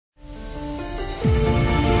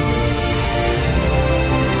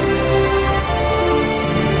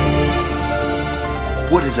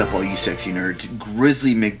up, all you sexy nerds?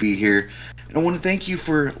 Grizzly McBee here, and I want to thank you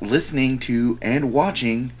for listening to and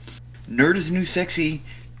watching Nerd is the New Sexy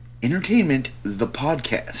Entertainment, the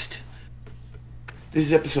podcast. This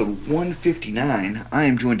is episode 159. I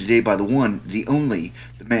am joined today by the one, the only,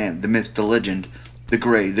 the man, the myth, the legend, the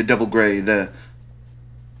gray, the double gray, the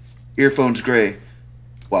earphones gray,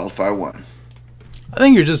 Wildfire One. I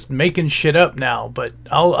think you're just making shit up now, but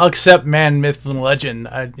I'll accept man, myth, and legend.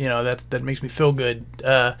 That makes me feel good.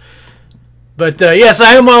 Yes,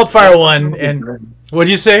 I am Wildfire One. And what'd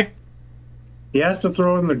you say? He has to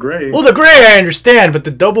throw in the gray. Well, the gray I understand, but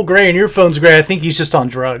the double gray and earphones gray, I think he's just on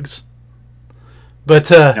drugs. But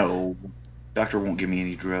no, doctor won't give me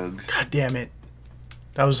any drugs. God damn it!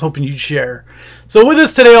 I was hoping you'd share. So with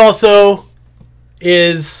us today also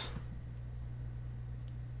is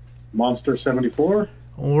Monster 74.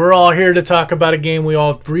 We're all here to talk about a game we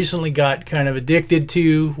all recently got kind of addicted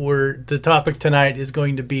to. Where the topic tonight is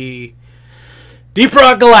going to be Deep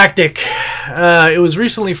Rock Galactic. It was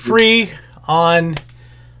recently free on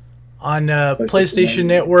PlayStation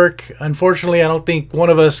Network. Unfortunately, I don't think one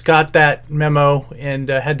of us got that memo and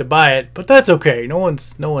had to buy it, but that's okay. No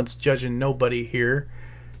one's judging nobody here.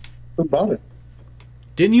 Who bought it?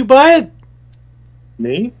 Didn't you buy it?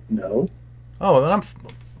 Me? No. Oh, then I'm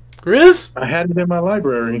Grizz? I had it in my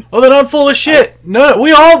library. Oh, then I'm full of shit. No,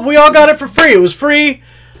 we all got it for free. It was free.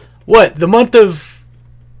 What, the month of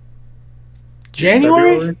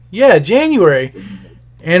January? February? Yeah, January.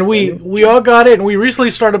 And we all got it, and we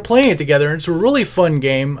recently started playing it together. And it's a really fun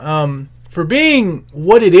game. For being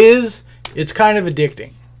what it is, it's kind of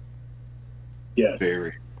addicting. Yes.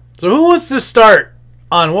 Very. So who wants to start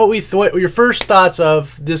on what your first thoughts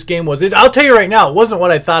of this game was? I'll tell you right now, it wasn't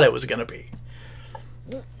what I thought it was going to be.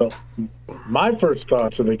 So, my first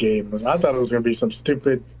thoughts of the game was I thought it was going to be some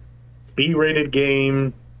stupid B-rated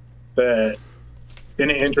game that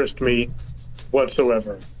didn't interest me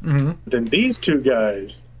whatsoever. Mm-hmm. Then these two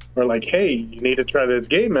guys are like, hey, you need to try this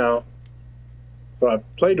game out. So I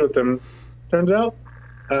played with them. Turns out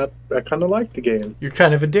I kind of like the game. You're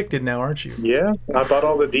kind of addicted now, aren't you? Yeah, I bought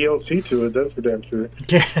all the DLC to it. That's for damn sure.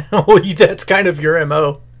 Yeah, well, that's kind of your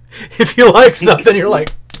MO. If you like something, you're like,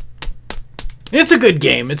 it's a good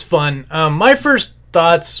game. It's fun. My first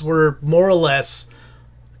thoughts were more or less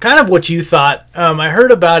kind of what you thought. I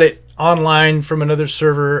heard about it online from another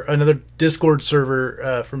server, another Discord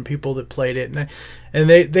server, from people that played it, and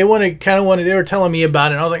they were telling me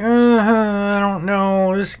about it. And I was like, I don't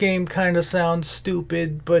know. This game kind of sounds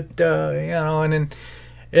stupid, but and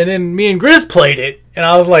then me and Grizz played it, and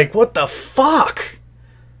I was like, what the fuck?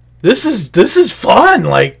 This is fun.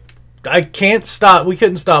 Like, I can't stop. We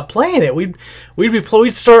couldn't stop playing it. We'd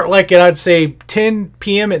start like at, I'd say 10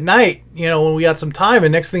 p.m. at night, when we got some time,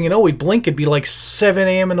 and next thing you know, we'd blink, it'd be like 7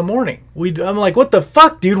 a.m. in the morning. I'm like, what the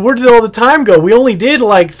fuck, dude? Where did all the time go? We only did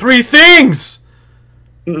like 3 things.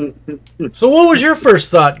 So what was your first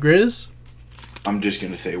thought, Grizz? I'm just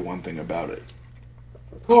gonna say one thing about it.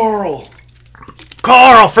 Carl.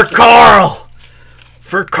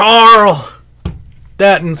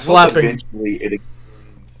 That and slapping. Eventually, it explains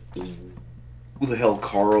who the hell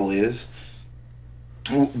Carl is.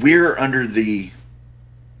 We're under the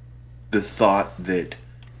thought that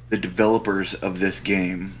the developers of this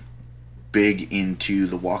game big into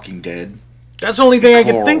The Walking Dead. That's the only thing I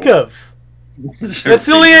can think of. That's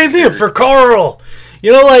the only thing I can think of for Carl.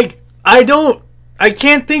 I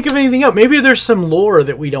can't think of anything else. Maybe there's some lore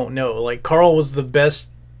that we don't know. Like, Carl was the best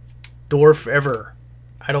dwarf ever.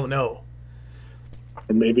 I don't know.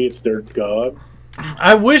 Or maybe it's their god.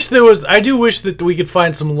 I do wish that we could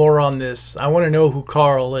find some lore on this. I want to know who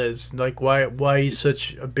Carl is. Like, why he's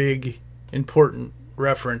such a big, important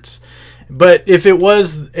reference. But if it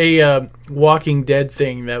was a Walking Dead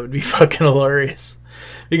thing, that would be fucking hilarious.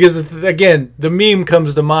 Because, again, the meme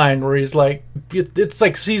comes to mind where he's like, it's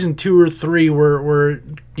like season 2 or 3 where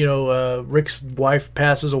Rick's wife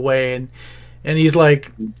passes away, and he's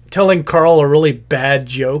like telling Carl a really bad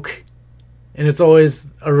joke. And it's always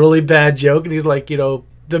a really bad joke, and he's like, the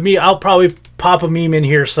meme. I'll probably pop a meme in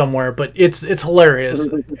here somewhere, but it's hilarious,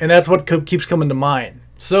 and that's what keeps coming to mind.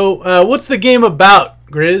 So, what's the game about,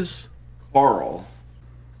 Grizz? Carl,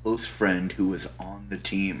 close friend who was on the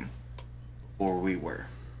team before we were.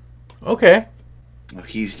 Okay.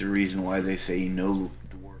 He's the reason why they say no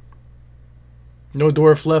dwarf. No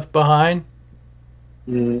dwarf left behind.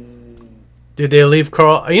 Did they leave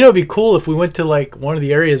Carl? It'd be cool if we went to like one of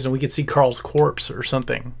the areas and we could see Carl's corpse or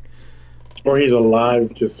something. Or he's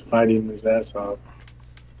alive, just fighting his ass off.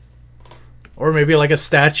 Or maybe like a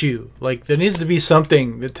statue. Like there needs to be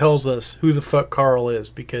something that tells us who the fuck Carl is,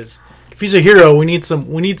 because if he's a hero, we need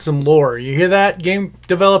some lore. You hear that, game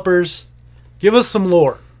developers? Give us some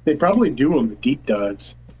lore. They probably do on the deep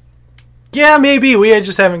dives. Yeah, maybe. We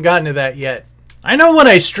just haven't gotten to that yet. I know when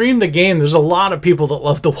I stream the game, there's a lot of people that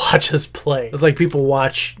love to watch us play. It's like people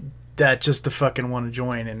watch that just to fucking want to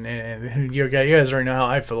join, and you guys already know how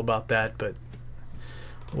I feel about that, but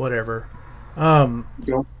whatever. Don't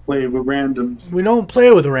play with randoms. We don't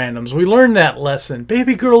play with randoms. We learned that lesson.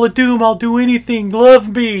 Baby girl of doom, I'll do anything.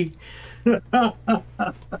 Love me.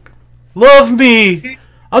 Love me.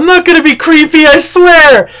 I'm not gonna be creepy, I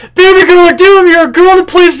swear. Baby girl of doom, you're a girl that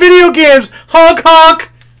plays video games. Honk honk.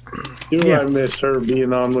 I miss her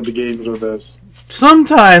being on with the games with us.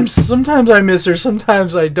 Sometimes I miss her.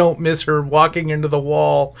 Sometimes I don't miss her walking into the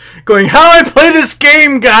wall, going, "How do I play this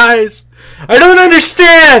game, guys? I don't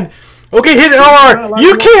understand." Okay, hit R. Like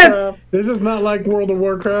you can't. Warcraft. This is not like World of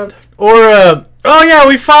Warcraft. Or oh yeah,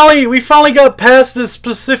 we finally got past this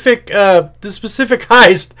specific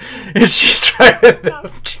heist, and she's driving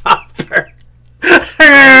the chopper.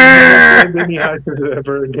 Any heist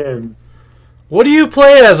ever again. What do you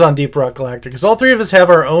play as on Deep Rock Galactic? Because all three of us have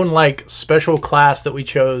our own like special class that we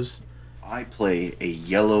chose. I play a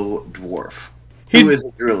yellow dwarf. Who is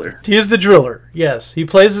a driller? He is the driller. Yes, he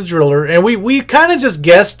plays the driller, and we kind of just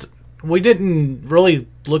guessed. We didn't really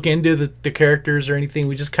look into the characters or anything.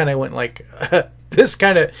 We just kind of went like, this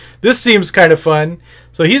seems kind of fun.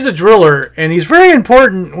 So he's a driller, and he's very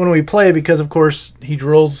important when we play because, of course, he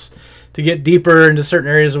drills to get deeper into certain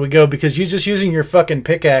areas that we go, because you just using your fucking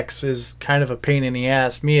pickaxe is kind of a pain in the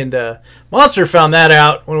ass. Me and Monster found that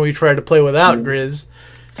out when we tried to play without Grizz.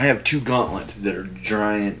 I have 2 gauntlets that are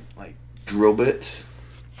giant, like, drill bits.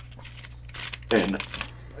 And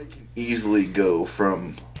I can easily go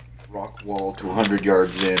from rock wall to 100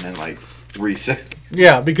 yards in like 3 seconds.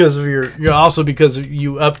 Yeah, because of you're also because of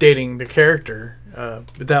you updating the character.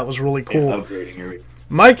 But that was really cool. Yeah, upgrading everything.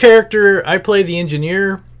 My character, I play the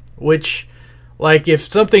engineer, which, like, if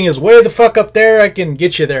something is way the fuck up there, I can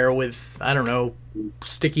get you there with, I don't know,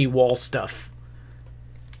 sticky wall stuff.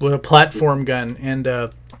 With a platform gun. And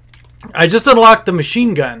I just unlocked the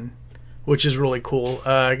machine gun, which is really cool.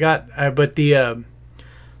 But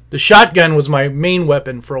the shotgun was my main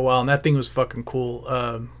weapon for a while, and that thing was fucking cool.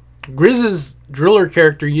 Grizz's driller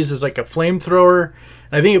character uses like a flamethrower.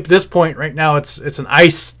 And I think at this point right now it's an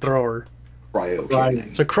ice thrower. Cryo cannon.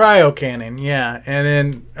 It's a cryo cannon, yeah.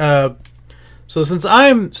 And then so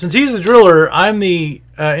since he's the driller, I'm the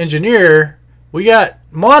engineer. We got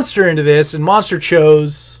Monster into this, and Monster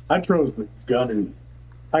chose. I chose the gunner.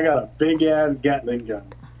 I got a big ass Gatling gun,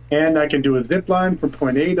 and I can do a zip line from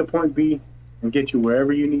point A to point B and get you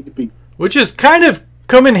wherever you need to be. Which has kind of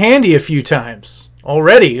come in handy a few times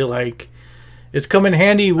already. Like, it's come in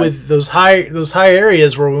handy with those high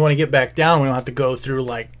areas where we want to get back down. We don't have to go through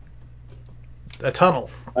like a tunnel.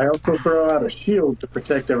 I also throw out a shield to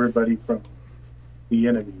protect everybody from the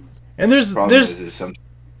enemies. And there's some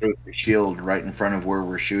shield right in front of where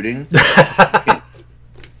we're shooting.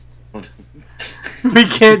 we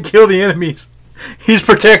can't kill the enemies. He's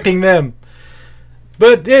protecting them.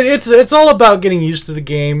 But it's all about getting used to the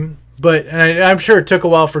game. But I'm sure it took a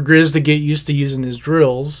while for Grizz to get used to using his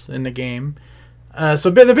drills in the game. So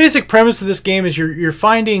the basic premise of this game is you're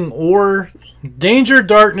finding ore, danger,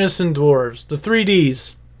 darkness, and dwarves. The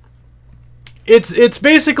 3Ds. It's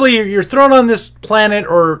basically you're thrown on this planet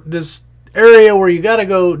or this area where you got to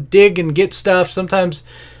go dig and get stuff. Sometimes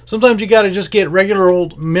you got to just get regular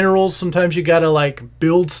old minerals. Sometimes you got to like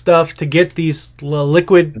build stuff to get these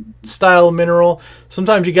liquid style mineral.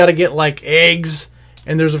 Sometimes you got to get like eggs.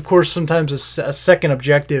 And there's, of course, sometimes a second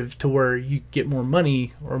objective to where you get more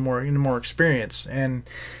money or more experience. And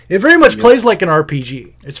it very much plays like an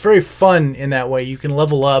RPG. It's very fun in that way. You can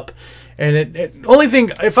level up. And only thing,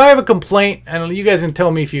 if I have a complaint, and you guys can tell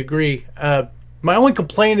me if you agree, my only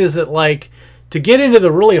complaint is that, like, to get into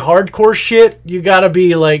the really hardcore shit, you got to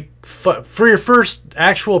be, like, for your first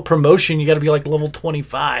actual promotion, you got to be, like, level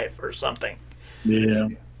 25 or something. Yeah.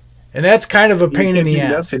 And that's kind of a pain in the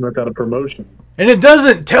ass. Nothing without a promotion. And it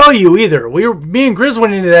doesn't tell you either. Me and Grizz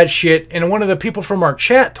went into that shit, and one of the people from our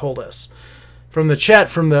chat told us. From the chat,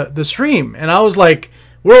 from the stream. And I was like,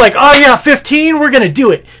 we're like, oh yeah, 15, we're going to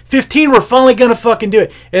do it. 15, we're finally going to fucking do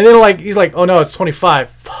it. And then like he's like, oh no, it's 25.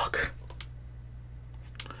 Fuck.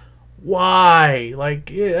 Why? Like,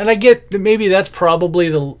 and I get that maybe that's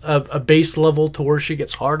probably a base level to where she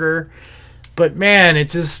gets harder. But man,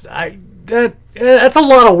 it's just, that's a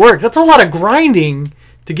lot of work. That's a lot of grinding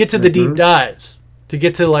to get to the deep dives, to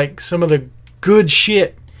get to like some of the good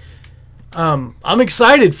shit. I'm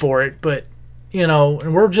excited for it, but you know,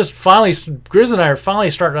 and we're just finally, Grizz and I are finally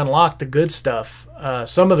starting to unlock the good stuff,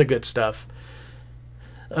 some of the good stuff.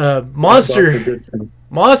 Monster's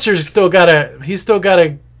still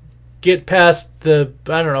gotta get past the,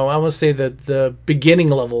 I don't know, I want to say the beginning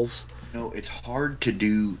levels. No, it's hard to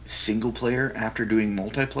do single player after doing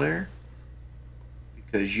multiplayer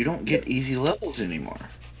because you don't get easy levels anymore.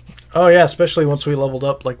 Oh yeah, especially once we leveled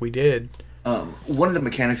up like we did. One of the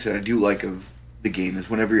mechanics that I do like of the game is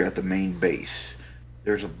whenever you're at the main base,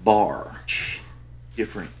 there's a bar,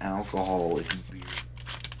 different alcohol, it can be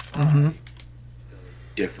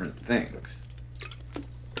different things.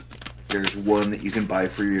 There's one that you can buy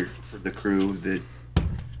for the crew that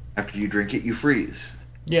after you drink it, you freeze.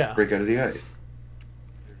 Yeah. Break out of the ice.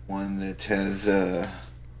 There's one that has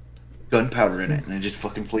gunpowder in it, and it just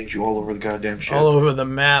fucking flings you all over the goddamn ship. All over the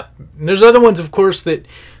map. And there's other ones, of course, that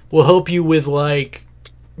will help you with, like,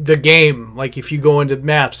 the game. Like, if you go into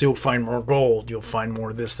maps, you'll find more gold. You'll find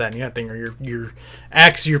more of this, that, and the other thing. Or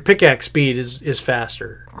your pickaxe speed is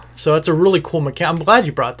faster. So it's a really cool mechanic. I'm glad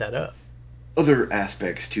you brought that up. Other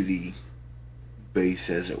aspects to the base,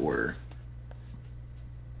 as it were.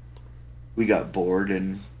 We got bored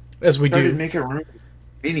and as we started do making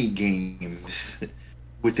mini games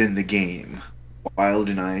within the game. Wyld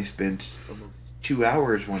and I spent almost 2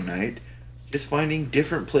 hours one night just finding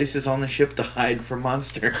different places on the ship to hide from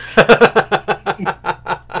monster.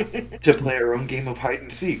 To play our own game of hide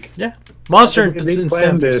and seek. Yeah, Monster and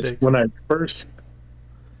planned this when I first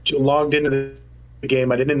logged into the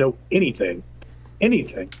game. I didn't know anything.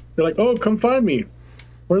 They're like, "Oh, come find me.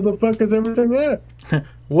 Where the fuck is everything at?"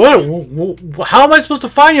 What? How am I supposed to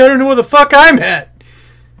find you? I don't know where the fuck I'm at.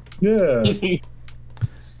 Yeah.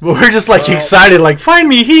 But we're just like excited, like, find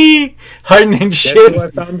me, hiding in shit.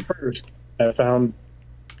 That's what I found first. I found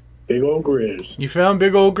big old Grizz. You found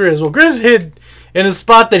big old Grizz. Well, Grizz hid in a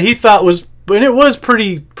spot that he thought was, and it was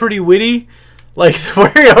pretty witty. Like,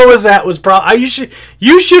 where I was at was probably,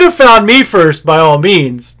 you should have found me first by all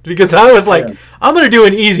means, because I was like, I'm gonna do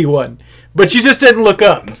an easy one, but you just didn't look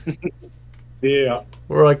up. Yeah.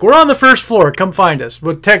 We're like, we're on the first floor. Come find us.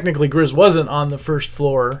 But technically, Grizz wasn't on the first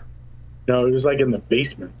floor. No, it was like in the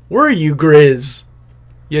basement. Where are you, Grizz?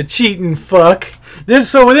 You cheating fuck. Then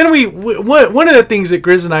we one of the things that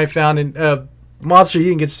Grizz and I found in Monster, you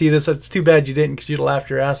didn't get to see this. It's too bad you didn't, because you'd laughed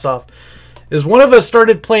your ass off. Is one of us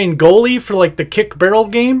started playing goalie for like the kick barrel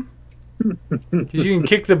game. Because you can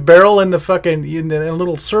kick the barrel in the fucking in a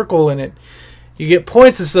little circle in it. You get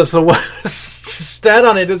points and stuff. So what stat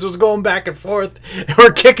on it is was going back and forth. And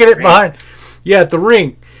we're kicking it behind. Yeah, at the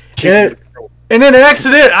ring. And then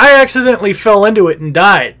I accidentally fell into it and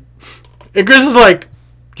died. And Grizz is like,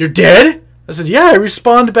 "You're dead?" I said, "Yeah, I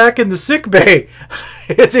respawned back in the sick bay."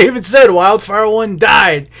 It even said Wildfire 1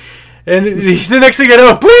 died. And the next thing I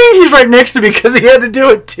know, bling, he's right next to me because he had to do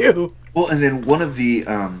it too. Well, and then one of the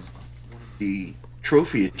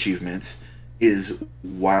trophy achievements is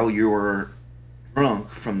while you're drunk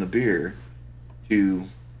from the beer to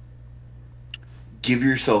give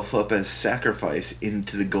yourself up as sacrifice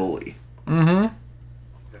into the goalie. Mm-hmm.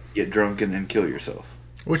 Get drunk and then kill yourself.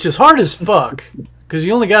 Which is hard as fuck, because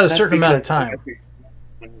you only got a certain amount of time.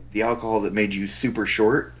 The alcohol that made you super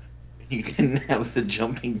short, you didn't have the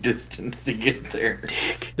jumping distance to get there.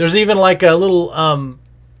 Dick. There's even like a little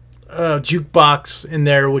jukebox in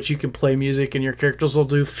there which you can play music, and your characters will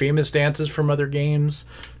do famous dances from other games.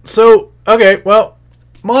 So, okay, well,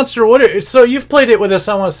 Monster, so you've played it with us,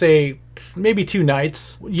 I want to say, maybe 2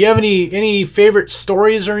 nights. You have any favorite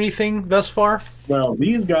stories or anything thus far? Well,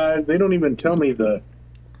 these guys, they don't even tell me the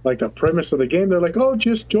premise of the game. They're like, "Oh,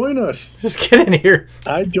 just join us. Just get in here."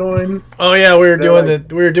 I joined. Oh yeah, we were doing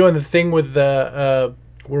the thing with the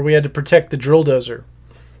where we had to protect the drill dozer.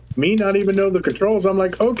 Me not even know the controls. I'm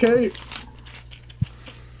like, okay.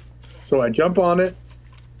 So I jump on it,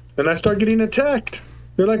 and I start getting attacked.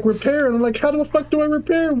 They're like, "Repair," and I'm like, "How the fuck do I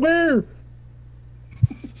repair? Where?"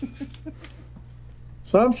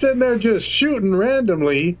 So I'm sitting there just shooting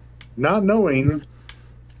randomly, not knowing,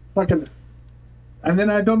 fucking. And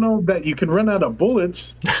then I don't know that you can run out of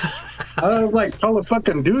bullets. I was like, Call of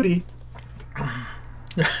fucking Duty.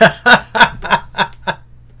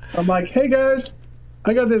 I'm like, "Hey guys,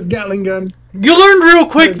 I got this Gatling gun." You learned real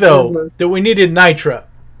quick though that we needed nitra.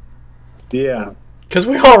 Yeah. Because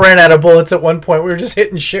we all ran out of bullets at one point. We were just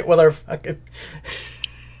hitting shit with our fucking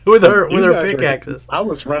with our pickaxes. I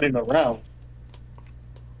was running around.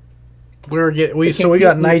 We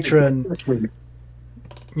got nitra, and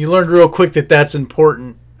you learned real quick that that's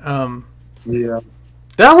important. Yeah.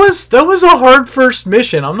 That was a hard first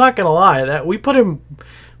mission. I'm not gonna lie. We kind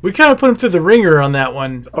of put him through the ringer on that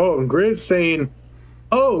one. Oh, and Grizz saying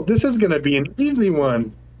oh, this is going to be an easy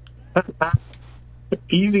one.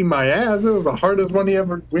 Easy my ass. It was the hardest one we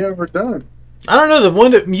ever done. I don't know, the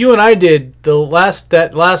one that you and I did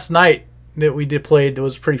that last night that we played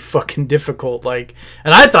was pretty fucking difficult. Like,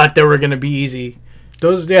 and I thought they were gonna be easy.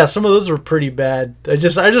 Some of those were pretty bad. I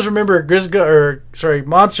just remember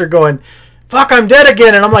Monster going, "Fuck, I'm dead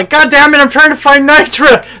again," and I'm like, "God damn it, I'm trying to find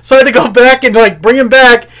Nitra." So I had to go back and like bring him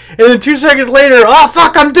back, and then 2 seconds later, "Oh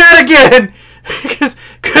fuck, I'm dead again,"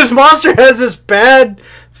 because Monster has this bad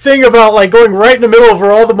thing about like going right in the middle of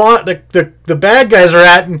where all the bad guys are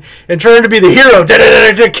at and trying to be the hero,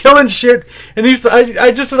 killing shit, and I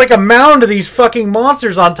just like a mound of these fucking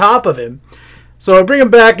monsters on top of him. So I bring him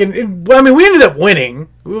back, and I mean we ended up winning.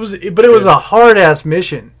 But it was a hard ass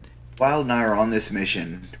mission. Wyld and I are on this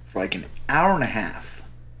mission for like an hour and a half.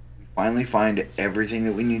 We finally find everything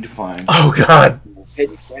that we need to find. Oh god! We're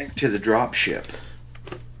heading back to the drop ship,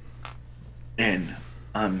 and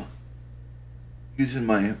I'm using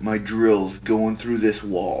my drills going through this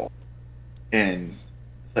wall, and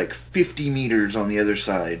like 50 meters on the other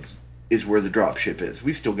side is where the dropship is.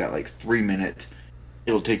 We still got like 3 minutes.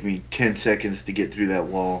 It'll take me 10 seconds to get through that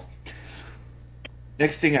wall.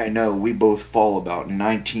 Next thing I know, we both fall about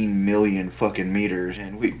 19 million fucking meters,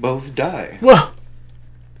 and we both die. Well,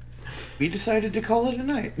 we decided to call it a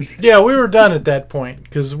night. Yeah, we were done at that point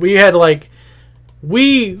because we had like.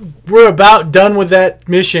 We were about done with that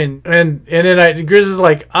mission, and then Grizzly's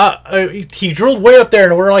like, he drilled way up there,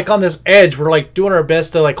 and we're like on this edge. We're like doing our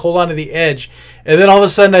best to like hold on to the edge, and then all of a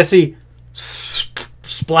sudden I see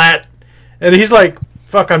splat, and he's like,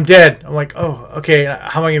 "Fuck, I'm dead." I'm like, "Oh, okay.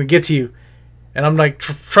 How am I gonna get to you?" And I'm like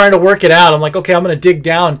trying to work it out. I'm like, "Okay, I'm gonna dig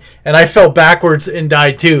down," and I fell backwards and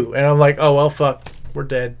died too. And I'm like, "Oh well, fuck, we're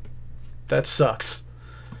dead. That sucks."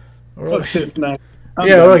 We're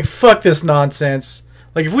like, fuck this nonsense.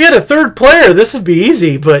 Like, if we had a third player, this would be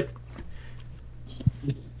easy, but...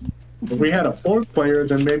 If we had a fourth player,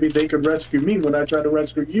 then maybe they could rescue me when I try to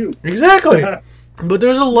rescue you. Exactly. But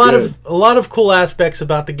there's a lot of cool aspects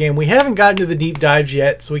about the game. We haven't gotten to the deep dives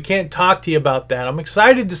yet, so we can't talk to you about that. I'm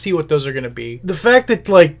excited to see what those are going to be. The fact that,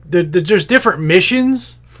 like, there's different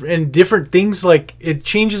missions and different things, like, it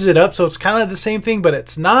changes it up, so it's kind of the same thing, but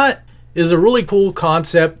it's not, is a really cool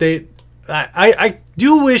concept. I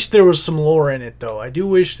do wish there was some lore in it, though. I do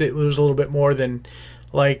wish that it was a little bit more than,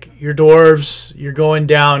 like, you're dwarves, you're going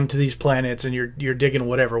down to these planets, and you're digging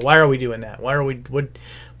whatever. Why are we doing that? Why are we...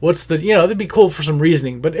 What's the... You know, that'd be cool for some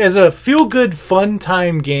reasoning. But as a feel-good,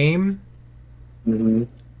 fun-time game,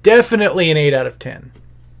 definitely an 8 out of 10.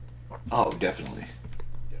 Oh, definitely.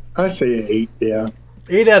 I say 8, yeah.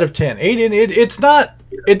 8 out of 10. 8 in it. It's not...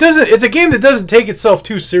 It doesn't... It's a game that doesn't take itself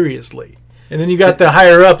too seriously. And then you got the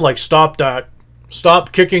higher up, like, stop that.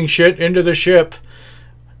 Stop kicking shit into the ship.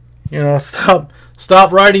 You know,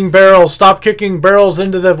 stop riding barrels. Stop kicking barrels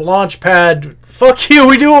into the launch pad. Fuck you,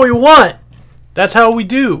 we do what we want. That's how we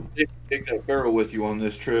do. Take that barrel with you on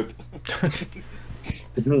this trip.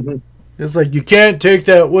 It's like, you can't take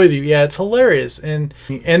that with you. Yeah, it's hilarious. And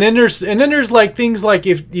then there's like things like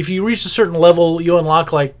if you reach a certain level, you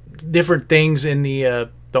unlock like different things in the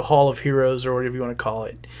Hall of Heroes or whatever you want to call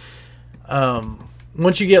it.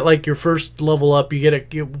 Once you get like your first level up, you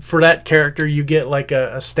get for that character you get like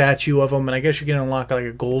a statue of them, and I guess you can unlock like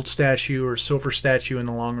a gold statue or silver statue in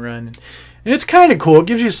the long run. And it's kind of cool. It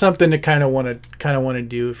gives you something to kind of want to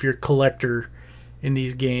do if you're a collector in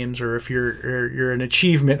these games, or if you're an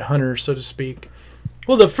achievement hunter, so to speak.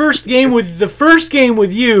 Well, the first game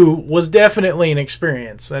with you was definitely an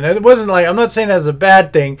experience, and it wasn't like, I'm not saying that as a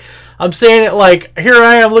bad thing. I'm saying it like, here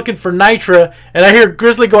I am looking for Nitra, and I hear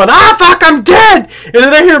Grizzly going, "Ah, fuck, I'm dead!" And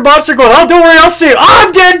then I hear Monster going, "Oh, don't worry, I'll see you. Oh,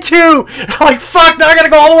 I'm dead too!" And I'm like, fuck, now I gotta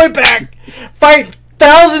go all the way back, fight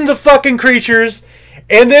thousands of fucking creatures,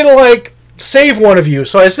 and then like save one of you.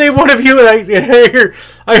 So I save one of you, and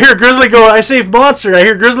I hear Grizzly go, I save Monster, and I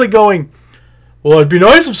hear Grizzly going, "Well, it'd be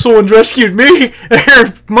nice if someone rescued me." And I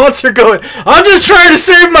hear Monster going, "I'm just trying to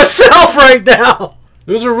save myself right now."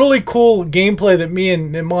 It was a really cool gameplay that me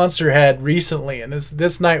and Monster had recently, and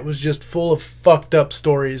this night was just full of fucked up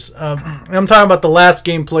stories. I'm talking about the last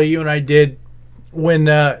gameplay you and I did when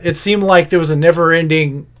it seemed like there was a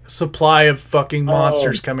never-ending supply of fucking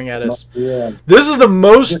monsters coming at us. Yeah. This is the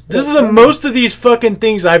most of these fucking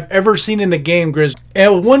things I've ever seen in the game, Grizz.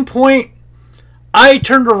 And at one point, I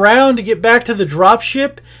turned around to get back to the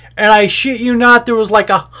dropship, and I shit you not, there was like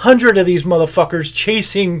 100 of these motherfuckers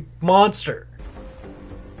chasing Monster.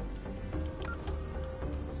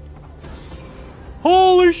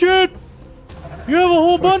 Holy shit! You have a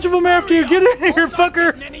whole bunch of them after you. Get in here,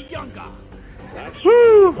 fucker!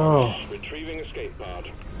 Woo! Oh. Retrieving escape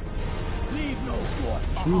pod. Leave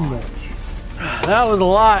Too much. That was a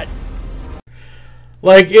lot.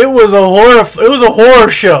 Like, it was a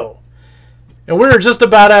horror show. And we were just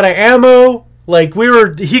about out of ammo. Like,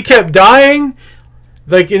 he kept dying.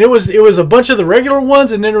 Like, and it was a bunch of the regular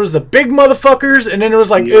ones, and then there was the big motherfuckers, and then there was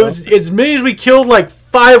like, it was as many as we killed, like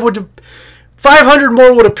 500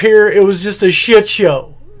 more would appear. It was just a shit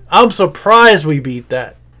show. I'm surprised we beat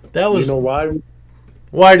that. That was, you know why?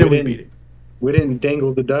 Why did we beat it? We didn't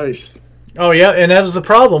dangle the dice. Oh yeah, and that was the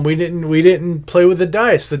problem. We didn't play with the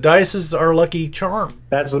dice. The dice is our lucky charm.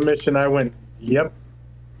 That's the mission. I went, yep,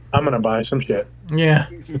 I'm gonna buy some shit. Yeah,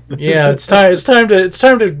 yeah. It's time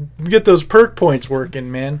to get those perk points working,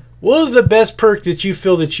 man. What was the best perk that you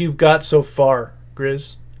feel that you got so far,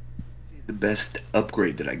 Grizz? The best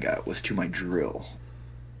upgrade that I got was to my drill,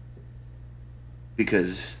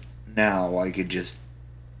 because now I could just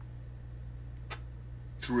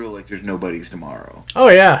drill like there's nobody's tomorrow. Oh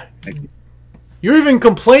yeah. You're even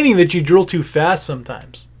complaining that you drill too fast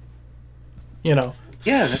sometimes. You know.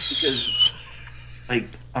 Yeah, that's because, like,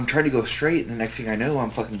 I'm trying to go straight, and the next thing I know, I'm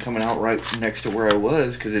fucking coming out right next to where I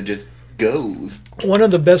was, because it just goes. One of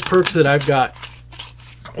the best perks that I've got,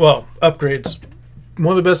 well, upgrades.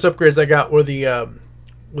 One of the best upgrades I got were the,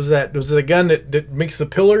 was it a gun that makes the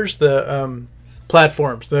pillars, the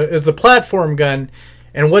platforms. It's the platform gun,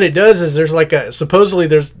 and what it does is there's like supposedly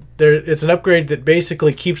it's an upgrade that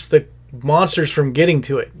basically keeps the monsters from getting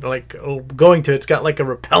to it, like going to it. It's got like a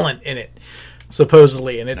repellent in it,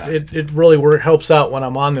 supposedly, and it really helps out when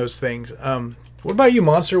I'm on those things. What about you,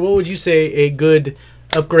 Monster? What would you say a good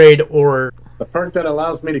upgrade or the perk that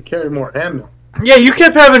allows me to carry more ammo? Yeah, you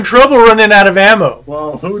kept having trouble running out of ammo.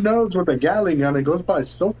 Well, who knows with a Gatling gun? It goes by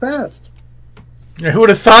so fast. Who would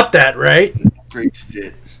have thought that, right? Upgrades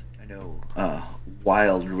that I know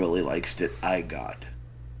Wyld really likes that I got.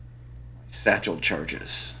 Satchel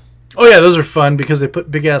charges. Oh yeah, those are fun because they put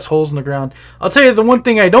big ass holes in the ground. I'll tell you the one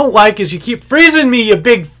thing I don't like is you keep freezing me, you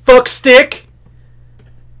big fuck stick.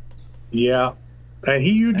 Yeah, and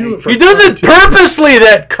you do it. He does it purposely,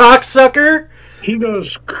 that cocksucker. He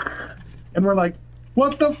goes, and we're like,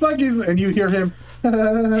 "What the fuck is?" And you hear him.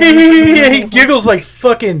 He giggles like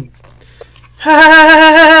fucking,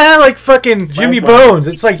 like fucking Jimmy Bones.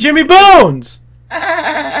 It's like Jimmy Bones.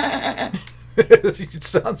 It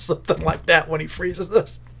sounds something like that when he freezes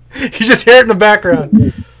us. You just hear it in the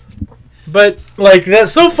background. But like that,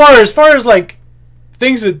 so far as like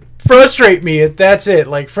things that frustrate me, that's it.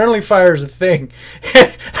 Like friendly fire is a thing.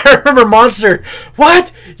 I remember Monster.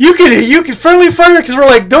 What? You can friendly fire because we're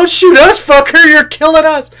like, don't shoot us, fucker. You're killing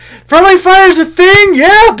us. Friendly fire is a thing.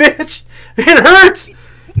 Yeah, bitch. It hurts.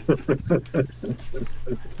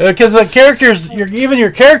 Because the characters, even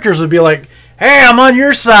your characters would be like, "Hey, I'm on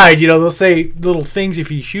your side." You know, they'll say little things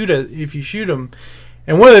if you shoot them.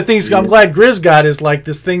 And one of the things I'm glad Grizz got is like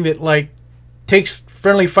this thing that like takes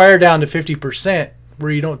friendly fire down to 50%,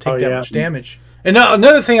 where you don't take that much damage. And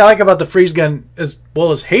another thing I like about the freeze gun, as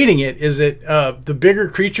well as hating it, is that the bigger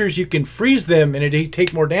creatures, you can freeze them and it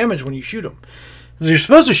take more damage when you shoot them. You're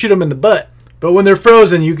supposed to shoot them in the butt, but when they're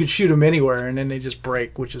frozen, you can shoot them anywhere, and then they just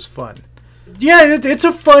break, which is fun. Yeah, it's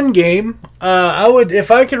a fun game. I would, if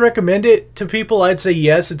I could recommend it to people, I'd say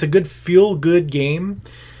yes. It's a good feel-good game.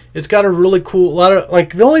 It's got a really cool, lot of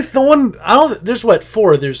like there's what,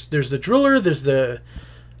 4. There's the driller, there's the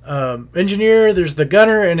engineer, there's the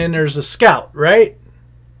gunner, and then there's a scout, right?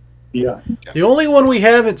 Yeah. The only one we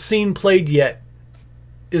haven't seen played yet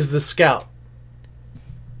is the scout.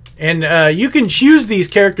 And you can choose these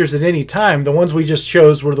characters at any time. The ones we just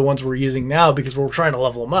chose were the ones we're using now because we're trying to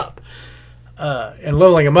level them up. And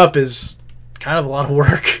leveling them up is kind of a lot of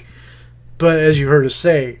work, but as you heard us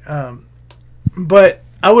say, but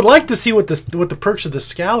I would like to see what the perks of the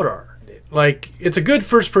scout are. Like, it's a good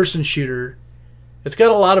first-person shooter. It's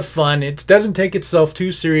got a lot of fun. It doesn't take itself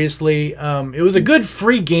too seriously. It was a good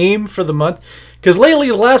free game for the month, because lately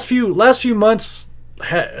the last few months,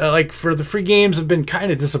 like for the free games, have been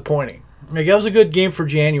kind of disappointing. Like, that was a good game for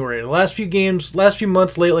January. The last few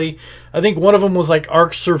months lately, I think one of them was like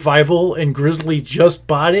Ark Survival, and Grizzly just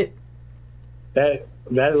bought it. That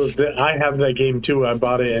was I have that game too. I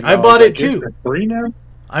bought it. And I bought it too. It's free now.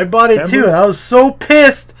 I bought it too, and I was so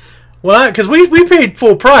pissed because we paid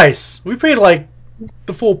full price. We paid like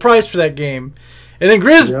the full price for that game, and then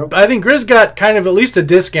Grizz. I think Grizz got kind of at least a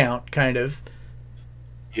discount, kind of.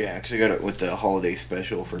 Yeah, because I got it with the holiday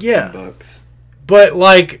special for $10. But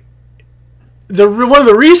like one of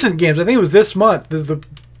the recent games, I think it was this month. This is the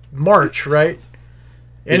March, right?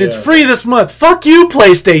 And it's free this month. Fuck you,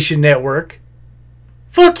 PlayStation Network.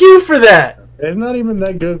 Fuck you for that. It's not even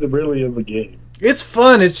that good, really, of a game. It's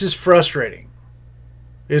fun. It's just frustrating.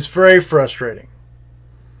 It's very frustrating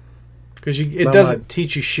because it doesn't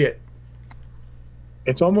teach you shit.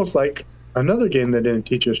 It's almost like another game that didn't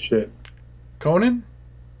teach us shit. Conan.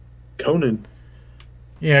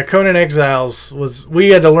 Yeah, Conan Exiles was. We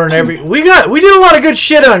had to learn we did a lot of good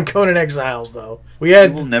shit on Conan Exiles though. We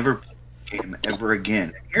will never play the game ever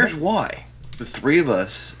again. Here's why: the three of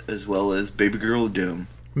us, as well as Baby Girl of Doom,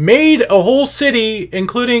 made a whole city,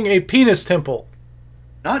 including a penis temple.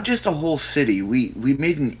 Not just a whole city. We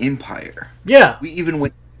made an empire. Yeah. We even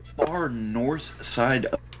went far north side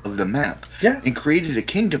of the map. Yeah. And created a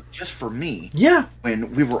kingdom just for me. Yeah.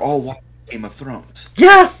 When we were all watching Game of Thrones.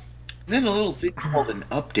 Yeah. And then a little thing called an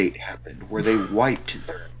update happened where they wiped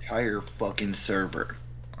their entire fucking server.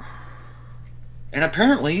 And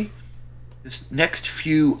apparently, this next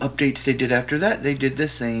few updates they did after that, they did the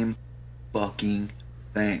same fucking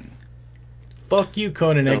thing. Fuck you,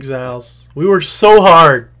 Conan Exiles. We worked so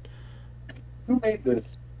hard. Who made this?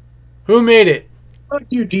 Who made it? Fuck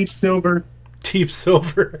you, Deep Silver. Deep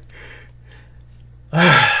Silver.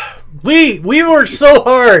 we worked so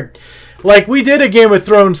hard. Like, we did a Game of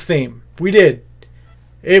Thrones theme. We did.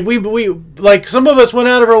 We like, some of us went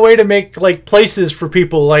out of our way to make, like, places for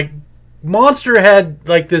people. Like, Monster had,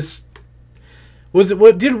 like, this...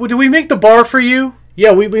 Did we make the bar for you?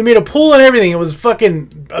 Yeah, we made a pool and everything. It was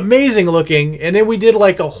fucking amazing looking. And then we did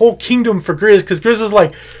like a whole kingdom for Grizz, because Grizz is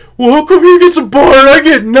like, well, how come he gets a bar and I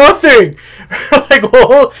get nothing? Like,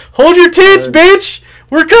 well, hold your tits, bitch.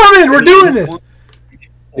 We're coming. We're doing this.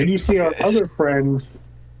 And you see our other friends,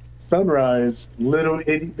 Sunrise, little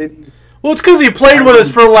itty bitty. Well, it's because he played with us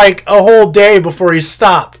for like a whole day before he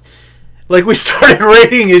stopped. Like, we started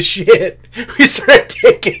raiding his shit. We started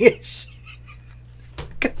taking his shit.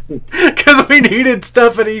 Because we needed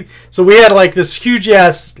stuff, and so we had like this huge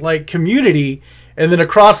ass like community, and then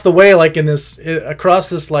across the way, like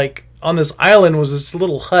like on this island was this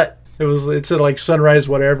little hut. It said like Sunrise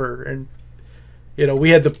whatever, and you know,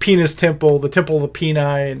 we had the penis temple, the temple of the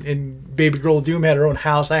peni, and Baby Girl Doom had her own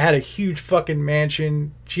house. I had a huge fucking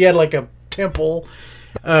mansion. She had like a temple.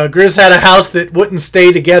 Grizz had a house that wouldn't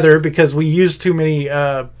stay together because we used too many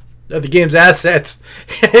of the game's assets.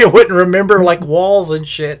 It wouldn't remember like walls and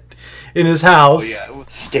shit in his house. Oh yeah, with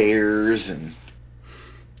stairs and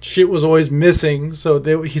shit was always missing. So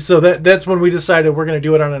that's when we decided we're going to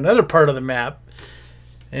do it on another part of the map,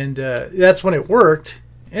 and that's when it worked.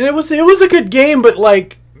 And it was a good game, but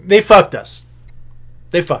like they fucked us.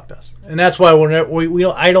 And that's why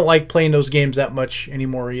I don't like playing those games that much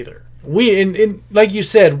anymore either. And like you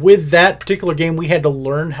said, with that particular game, we had to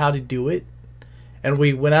learn how to do it. And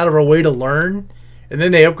we went out of our way to learn, and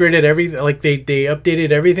then they upgraded everything. Like they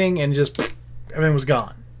updated everything, and just everything was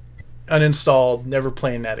gone, uninstalled. Never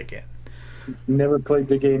playing that again. Never played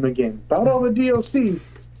the game again. Bought all the DLC.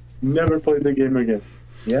 Never played the game again.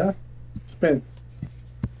 Yeah, spent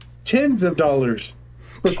tens of dollars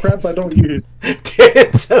for crap I don't use.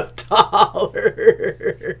 Tens of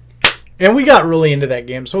dollars. And we got really into that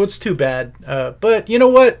game, so it's too bad. But you know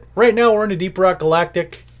what? Right now we're in a Deep Rock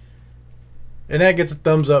Galactic. And that gets a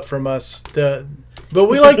thumbs up from us. But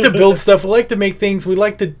we like to build stuff. We like to make things. We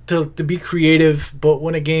like to be creative. But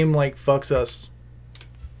when a game like fucks us,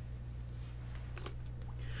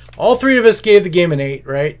 all three of us gave the game an 8,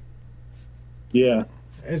 right? Yeah.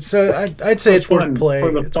 It's I'd say it's worth playing.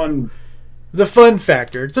 For the fun. The fun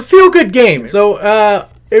factor. It's a feel-good game. So if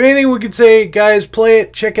anything we could say, guys, play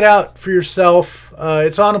it. Check it out for yourself.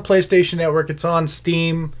 It's on a PlayStation Network. It's on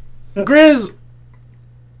Steam. Grizz.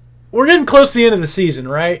 We're getting close to the end of the season,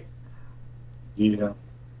 right? Yeah.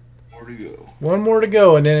 more to go. One more to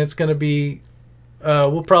go, and then it's going to be...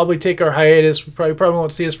 we'll probably take our hiatus. We probably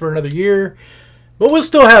won't see us for another year. But we'll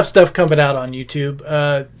still have stuff coming out on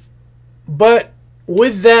YouTube. But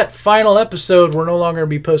with that final episode, we're no longer going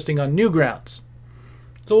to be posting on Newgrounds.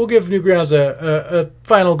 So we'll give Newgrounds a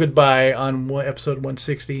final goodbye on episode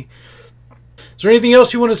 160. Is there anything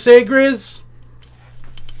else you want to say, Grizz?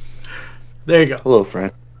 There you go. Hello,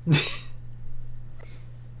 friend.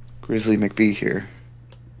 Grizzly McBee here.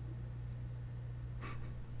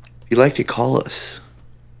 If you'd like to call us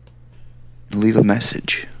and leave a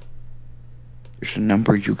message, there's a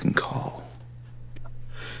number you can call.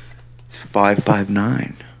 It's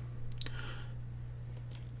 559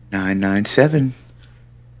 997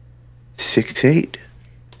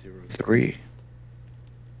 6803.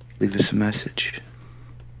 Leave us a message.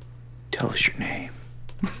 Tell us your name.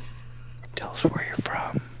 Tell us where you're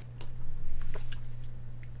from.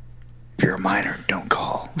 If you're a minor, don't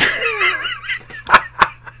call.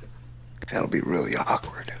 That'll be really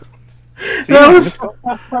awkward. That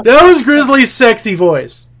was Grizzly's sexy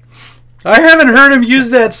voice. I haven't heard him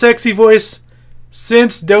use that sexy voice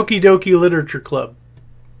since Doki Doki Literature Club.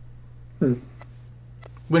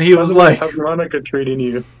 When he was How's like... How's Monica treating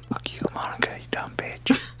you? Fuck you, Monica, you dumb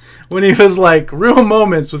bitch. When he was like, real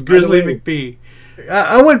moments with Grizzly McBee.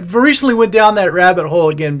 I recently went down that rabbit hole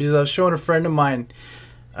again because I was showing a friend of mine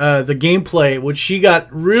the gameplay, which she got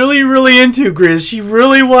really, really into, Grizz. She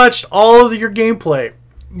really watched all of your gameplay.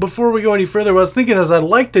 Before we go any further, what I was thinking is I'd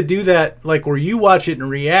like to do that, like where you watch it and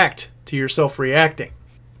react to yourself reacting.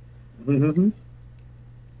 Mm-hmm.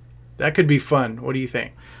 That could be fun. What do you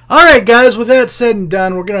think? All right, guys, with that said and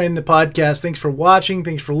done, we're going to end the podcast. Thanks for watching.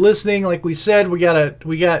 Thanks for listening. Like we said, we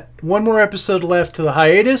got one more episode left to the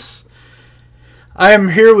hiatus. I am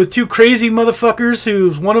here with two crazy motherfuckers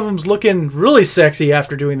who one of them's looking really sexy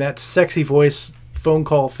after doing that sexy voice phone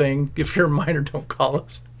call thing. If you're a minor, don't call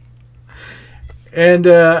us. And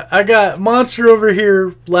I got Monster over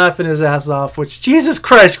here laughing his ass off, which, Jesus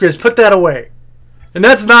Christ, Chris, put that away. And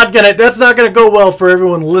that's not gonna go well for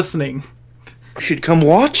everyone listening. You should come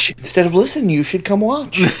watch. Instead of listen, you should come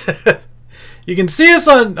watch. You can see us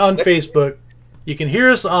on Facebook. You can hear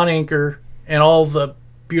us on Anchor and all the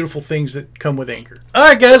beautiful things that come with Anchor. All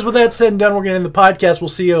right, guys, with that said and done, we're going to end the podcast. We'll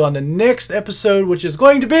see you on the next episode, which is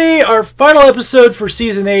going to be our final episode for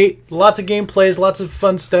Season 8. Lots of gameplays, lots of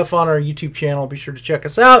fun stuff on our YouTube channel. Be sure to check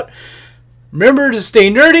us out. Remember to stay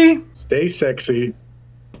nerdy. Stay sexy.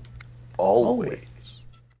 Always.